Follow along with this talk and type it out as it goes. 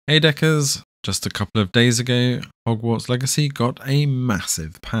Hey Deckers! Just a couple of days ago, Hogwarts Legacy got a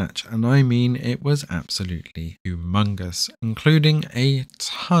massive patch, and I mean it was absolutely humongous, including a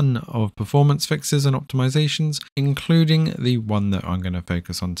ton of performance fixes and optimizations, including the one that I'm going to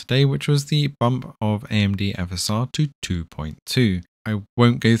focus on today, which was the bump of AMD FSR to 2.2. I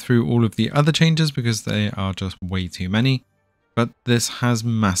won't go through all of the other changes because they are just way too many, but this has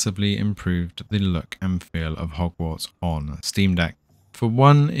massively improved the look and feel of Hogwarts on Steam Deck. For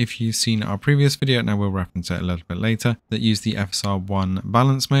one, if you've seen our previous video, and I will reference it a little bit later, that used the FSR1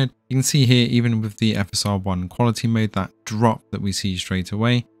 balance mode, you can see here, even with the FSR1 quality mode, that drop that we see straight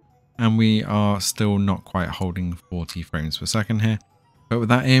away, and we are still not quite holding 40 frames per second here. But with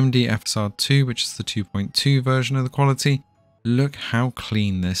that AMD FSR2, which is the 2.2 version of the quality, look how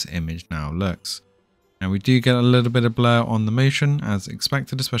clean this image now looks. Now we do get a little bit of blur on the motion as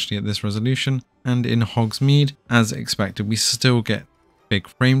expected, especially at this resolution, and in Hogsmeade, as expected, we still get big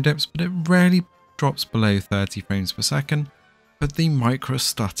frame dips, but it rarely drops below 30 frames per second, but the micro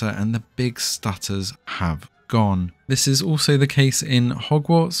stutter and the big stutters have gone. This is also the case in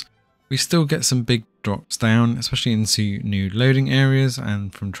Hogwarts. We still get some big drops down, especially into new loading areas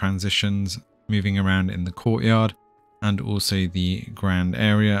and from transitions moving around in the courtyard and also the grand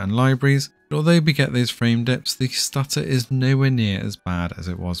area and libraries. But although we get those frame dips, the stutter is nowhere near as bad as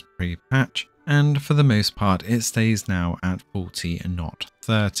it was pre-patch. And for the most part, it stays now at 40 and not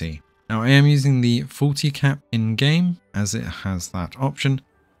 30. Now I am using the 40 cap in game as it has that option.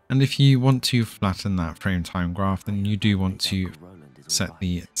 And if you want to flatten that frame time graph, then you do want to set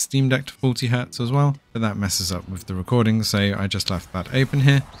the Steam Deck to 40 Hz as well, but that messes up with the recording. So I just left that open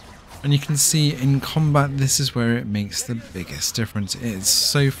here. And you can see in combat, this is where it makes the biggest difference. It is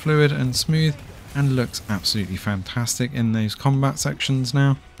so fluid and smooth and looks absolutely fantastic in those combat sections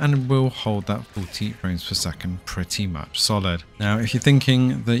now, and will hold that 40 frames per second pretty much solid. Now if you're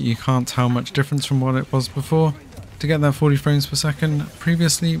thinking that you can't tell much difference from what it was before, to get that 40 frames per second,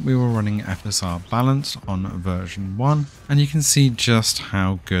 previously we were running FSR balanced on version 1, and you can see just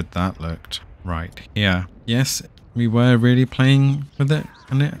how good that looked right here. Yes, we were really playing with it,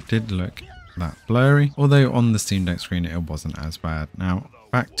 and it did look that blurry, although on the Steam Deck screen it wasn't as bad. Now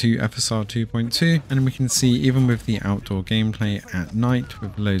back to FSR 2.2, and we can see even with the outdoor gameplay at night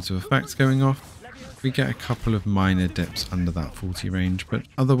with loads of effects going off, we get a couple of minor dips under that 40 range, but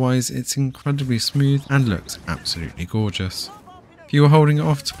otherwise it's incredibly smooth and looks absolutely gorgeous. If you were holding it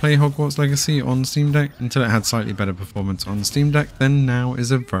off to play Hogwarts Legacy on Steam Deck until it had slightly better performance on Steam Deck, then now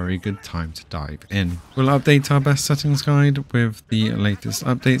is a very good time to dive in. We'll update our best settings guide with the latest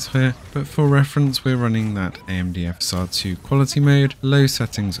updates here, but for reference we're running that AMD FSR2 quality mode, low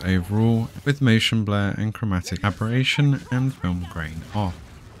settings overall, with motion blur and chromatic aberration and film grain off.